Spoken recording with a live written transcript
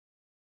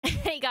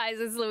Hey guys,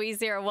 it's Louise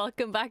here.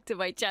 Welcome back to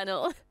my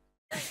channel.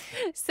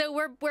 So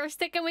we're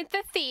sticking with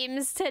the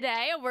themes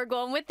today, and we're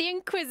going with the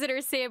Inquisitor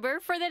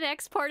Saber for the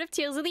next part of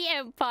Tales of the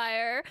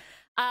Empire.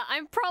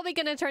 I'm probably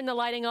gonna turn the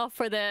lighting off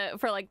for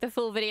like the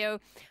full video,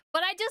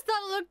 but I just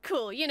thought it looked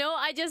cool. You know,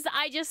 I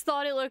just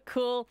thought it looked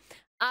cool.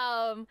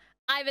 I'm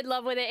in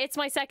love with it. It's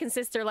my second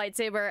sister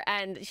lightsaber,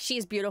 and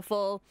she's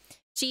beautiful.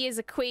 She is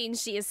a queen.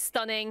 She is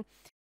stunning.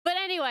 But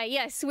anyway,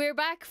 yes, we're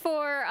back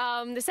for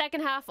the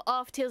second half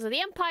of Tales of the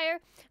Empire,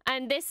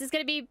 and this is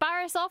going to be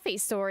Barriss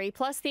Offee's story,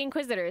 plus the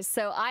Inquisitors.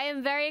 So I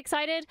am very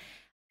excited.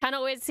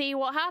 Cannot wait to see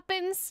what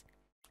happens.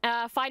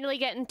 Finally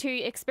getting to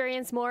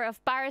experience more of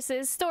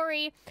Barriss's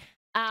story,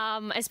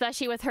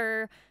 especially with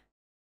her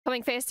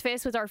coming face to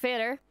face with Darth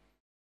Vader.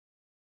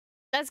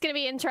 That's going to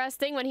be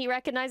interesting when he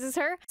recognizes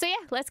her. So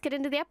yeah, let's get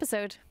into the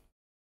episode.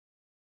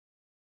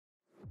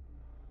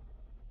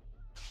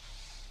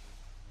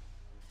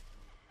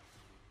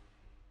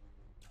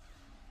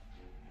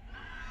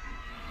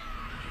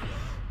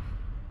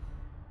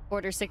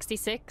 Order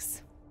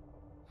 66.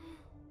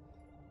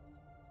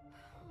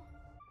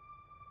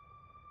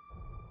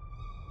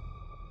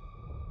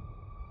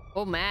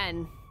 Oh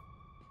man.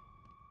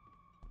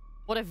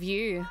 What a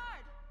view. Guard!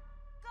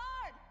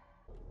 Guard!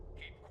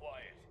 Keep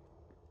quiet.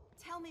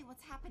 Tell me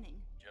what's happening.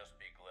 Just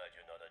be glad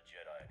you're not a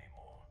Jedi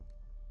anymore.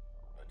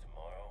 But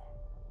tomorrow,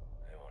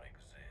 they won't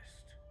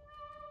exist.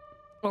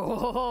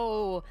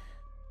 Oh.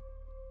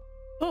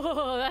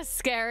 Oh, that's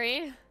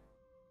scary.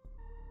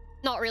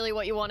 Not really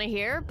what you want to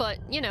hear, but,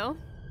 you know.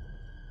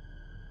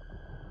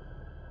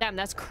 Damn,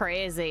 that's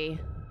crazy.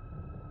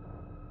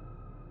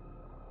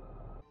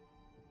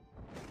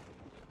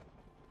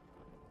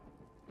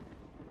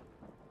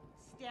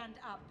 Stand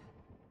up,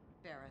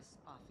 Barriss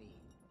Offee.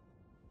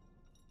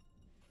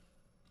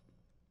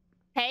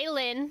 Hey,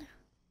 Lynn.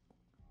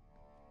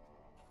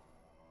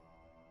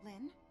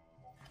 Lynn?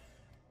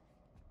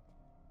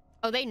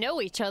 Oh, they know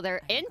each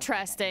other.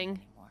 Interesting.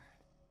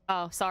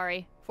 Oh,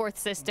 sorry. Fourth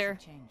sister.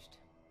 Changed.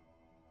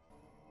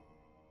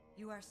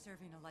 You are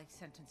serving a life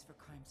sentence for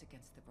crimes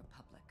against the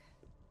Republic.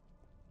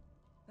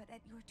 But at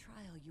your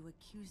trial, you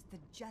accused the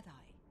Jedi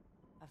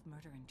of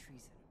murder and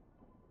treason.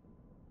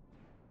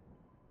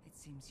 It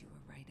seems you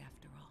were right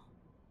after all.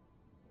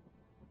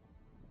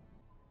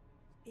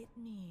 It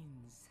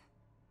means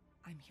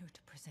I'm here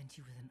to present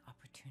you with an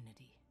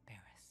opportunity,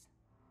 Barriss.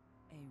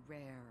 A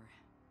rare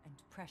and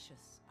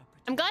precious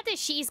opportunity. I'm glad that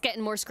she's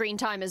getting more screen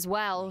time as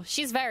well.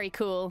 She's very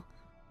cool.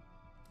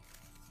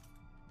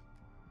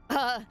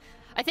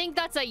 I think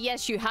that's a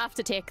yes, you have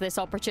to take this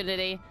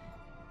opportunity.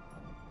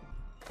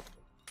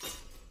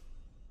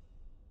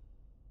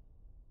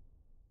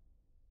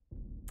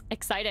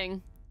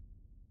 Exciting.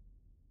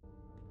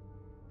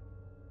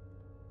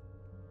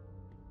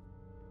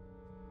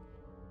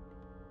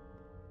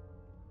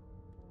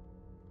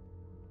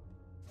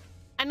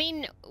 I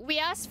mean, we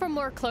asked for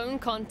more clone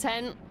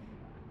content.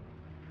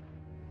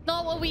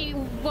 Not what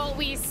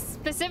we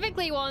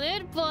specifically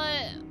wanted,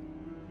 but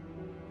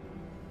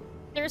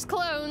there's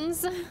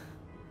clones.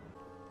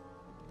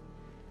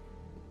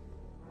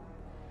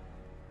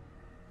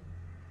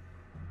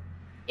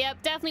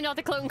 Yep, definitely not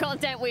the clone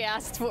content we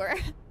asked for.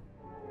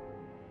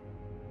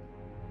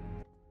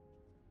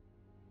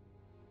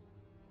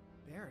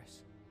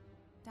 Barriss.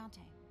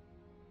 Dante.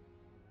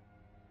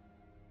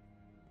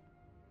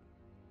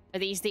 Are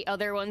these the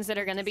other ones that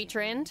are going to be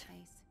trained?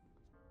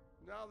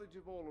 Now that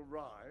you've all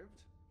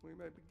arrived, we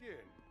may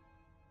begin.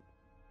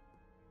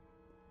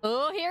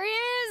 Oh, here he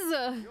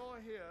is!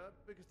 You're here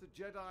because the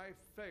Jedi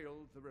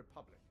failed the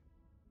Republic.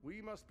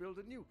 We must build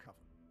a new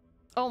covenant.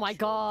 Oh my Ensure the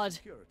god.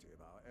 Security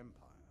of our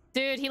empire.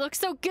 Dude, he looks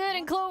so good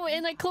in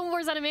like Clone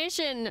Wars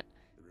animation.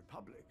 The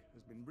Republic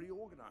has been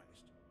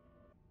reorganized.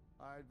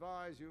 I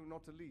advise you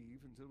not to leave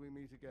until we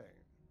meet again.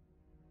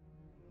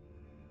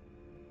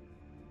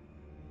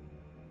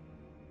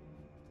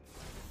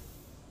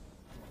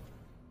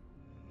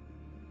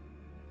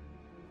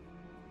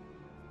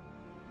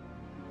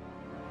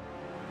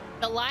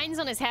 The lines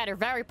on his head are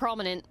very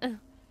prominent.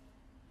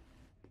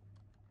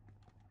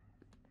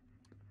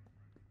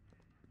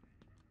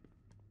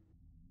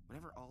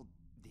 Whatever all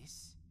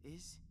this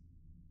is,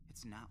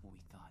 it's not what we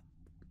thought.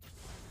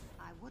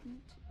 I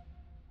wouldn't.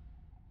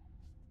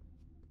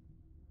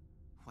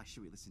 Why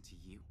should we listen to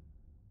you?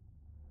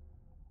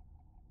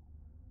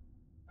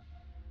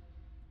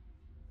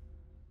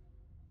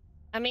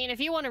 I mean, if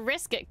you want to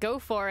risk it, go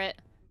for it.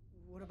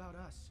 What about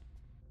us?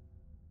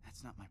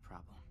 That's not my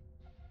problem.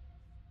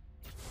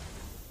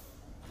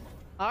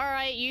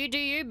 Alright, you do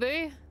you,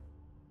 boo.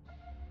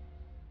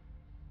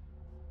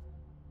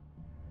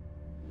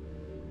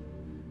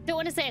 Don't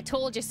want to say I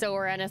told you so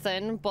or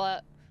anything,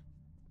 but...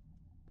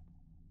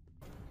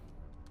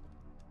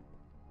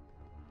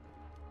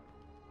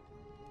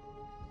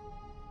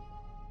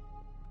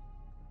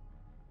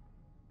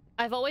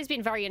 I've always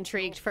been very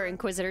intrigued for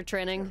Inquisitor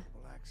training.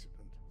 Terrible accident.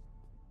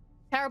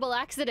 Terrible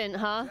accident,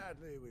 huh?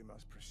 Sadly, we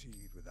must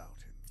proceed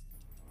without him.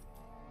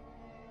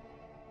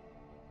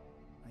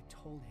 I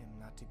told him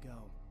not to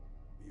go.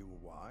 You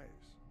were wise.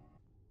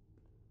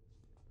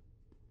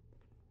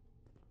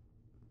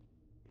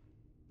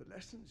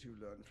 lessons you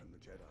learn from the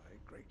Jedi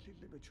greatly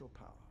limit your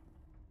power.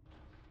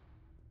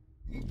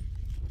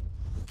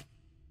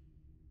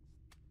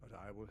 But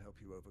I will help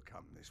you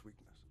overcome this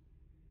weakness.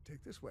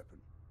 Take this weapon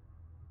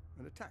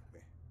and attack me.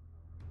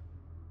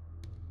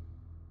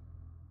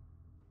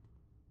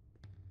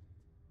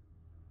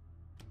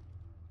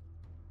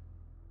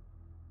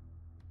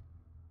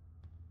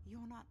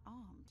 You're not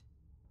armed.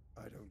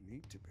 I don't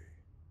need to be.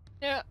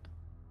 Yeah.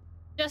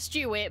 Just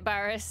you wait,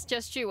 Barris.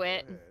 Just you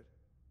wait. Go ahead.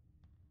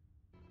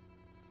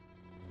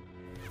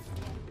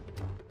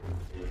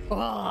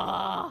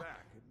 Oh.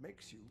 Back, it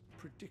makes you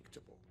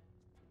predictable.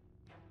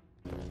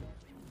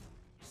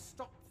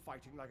 Stop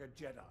fighting like a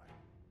Jedi.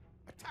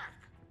 Attack!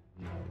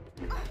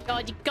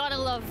 God, you gotta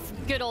love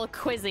good old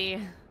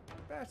Quizzy.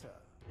 Better.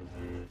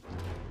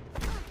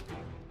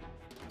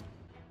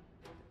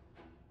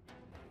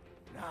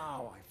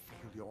 Now I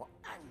feel your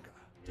anger.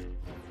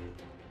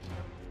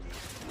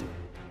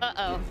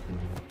 Uh-oh.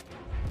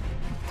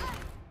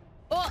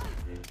 Oh!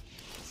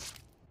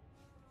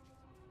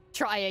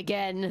 Try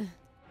again.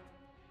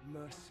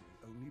 Mercy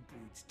only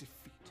breeds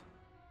defeat.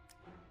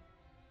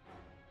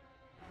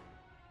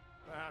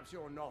 Perhaps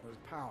you're not as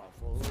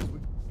powerful as we...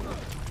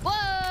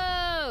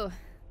 Whoa!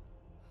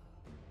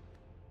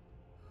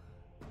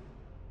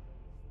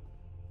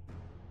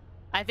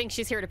 I think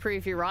she's here to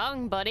prove you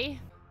wrong, buddy.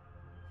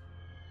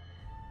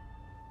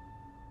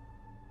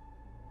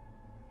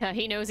 Yeah,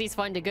 he knows he's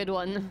found a good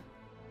one.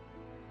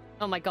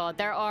 Oh my god,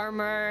 their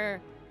armor.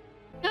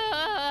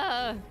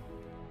 Ah!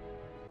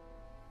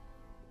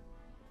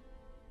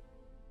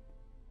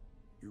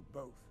 You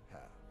both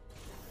have.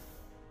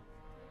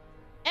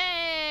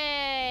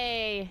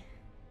 Hey!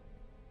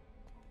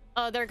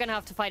 Oh, they're gonna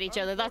have to fight each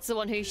other. That's the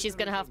one who she's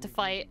gonna have to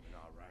fight. In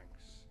our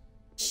ranks.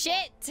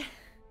 Shit!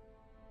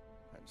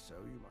 And so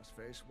you must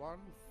face one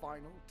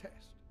final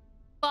test.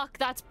 Fuck,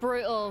 that's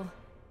brutal.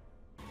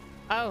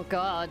 Oh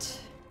god.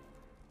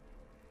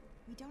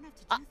 We don't have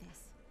to do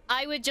this.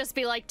 I would just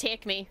be like,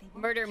 take me,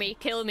 murder me,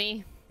 kill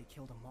me. They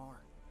killed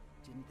Amar,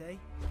 didn't they?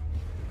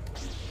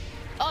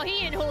 Oh,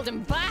 he ain't holding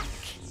back.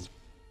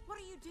 What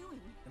are you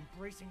doing?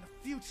 Embracing the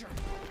future.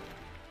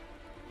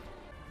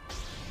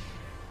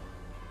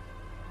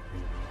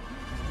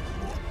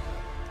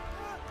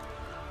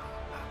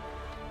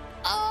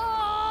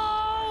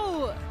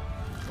 Oh!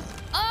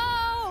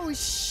 Oh,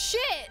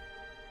 shit!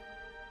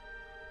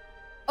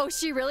 Oh,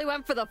 she really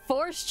went for the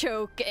force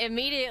choke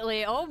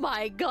immediately. Oh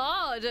my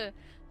god.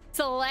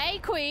 Slay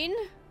Queen.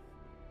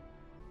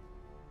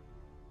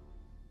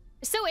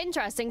 So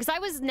interesting, because I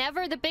was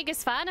never the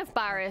biggest fan of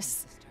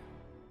Barris.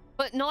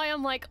 But now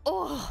I'm like,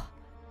 oh.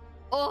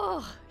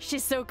 Oh,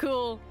 she's so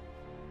cool.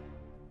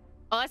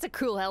 Oh, that's a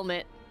cool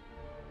helmet.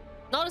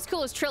 Not as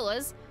cool as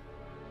Trilla's.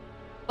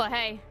 But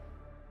hey.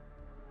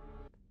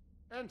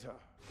 Enter.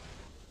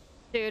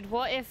 Dude,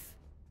 what if...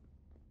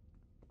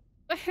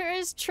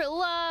 Where's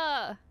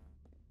Trilla?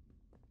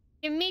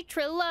 Give me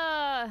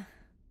Trilla.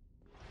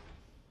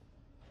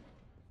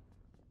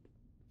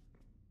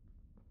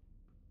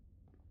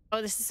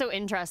 Oh, this is so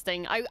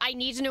interesting. I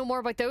need to know more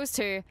about those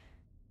two.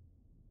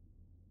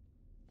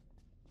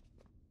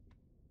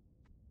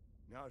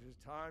 Now it is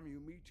time you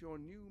meet your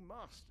new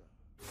master.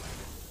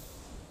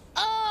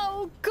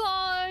 Oh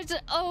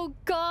god! Oh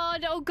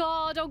god! Oh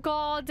god! Oh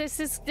god! This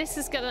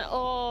is gonna...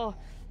 Oh.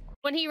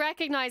 When he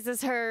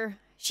recognizes her,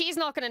 she's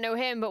not gonna know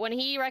him, but when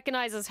he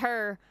recognizes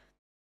her...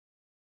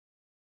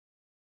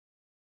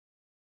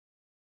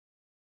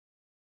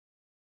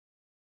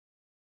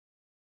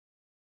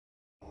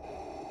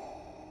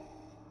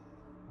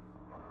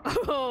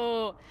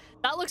 Oh,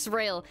 that looks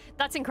real.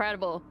 That's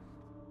incredible.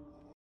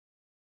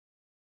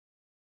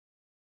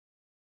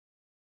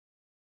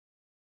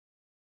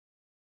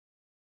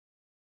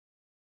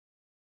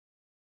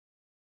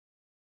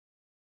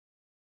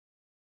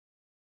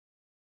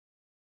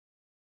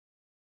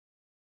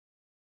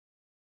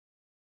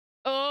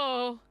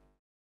 Oh.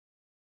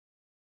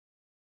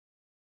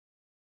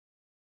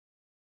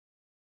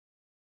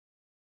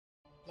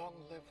 Long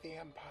live the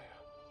Empire.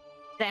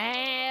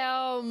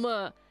 Damn.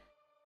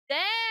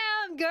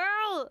 Damn,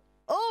 girl.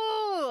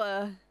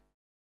 Oh.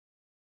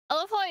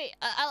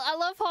 I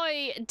love how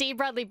D.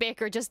 Bradley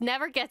Baker just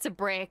never gets a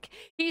break.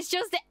 He's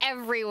just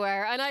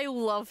everywhere, and I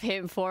love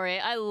him for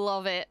it. I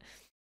love it.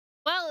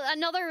 Well,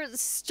 another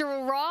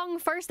strong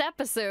first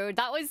episode.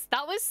 That was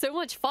so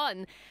much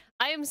fun.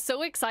 I am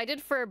so excited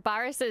for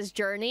Barris's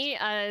journey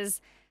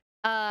as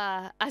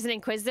an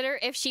Inquisitor.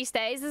 If she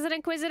stays as an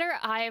Inquisitor,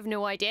 I have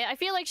no idea. I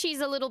feel like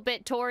she's a little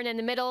bit torn in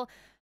the middle,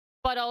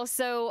 but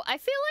also I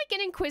feel like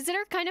an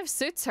Inquisitor kind of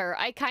suits her.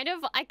 I kind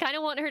of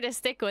want her to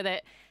stick with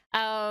it.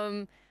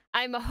 I'm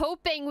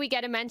hoping we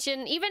get a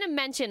mention, even a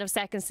mention of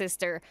Second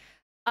Sister.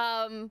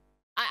 I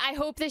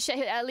hope this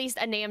at least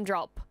a name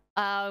drop.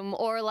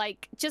 Or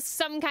like just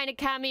some kind of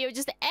cameo,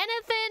 just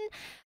anything.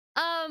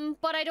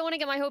 But I don't want to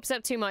get my hopes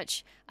up too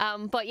much.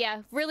 But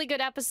yeah, really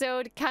good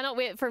episode. Cannot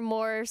wait for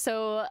more.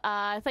 So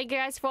thank you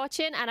guys for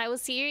watching, and I will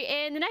see you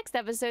in the next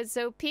episode.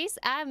 So peace,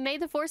 and may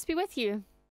the force be with you.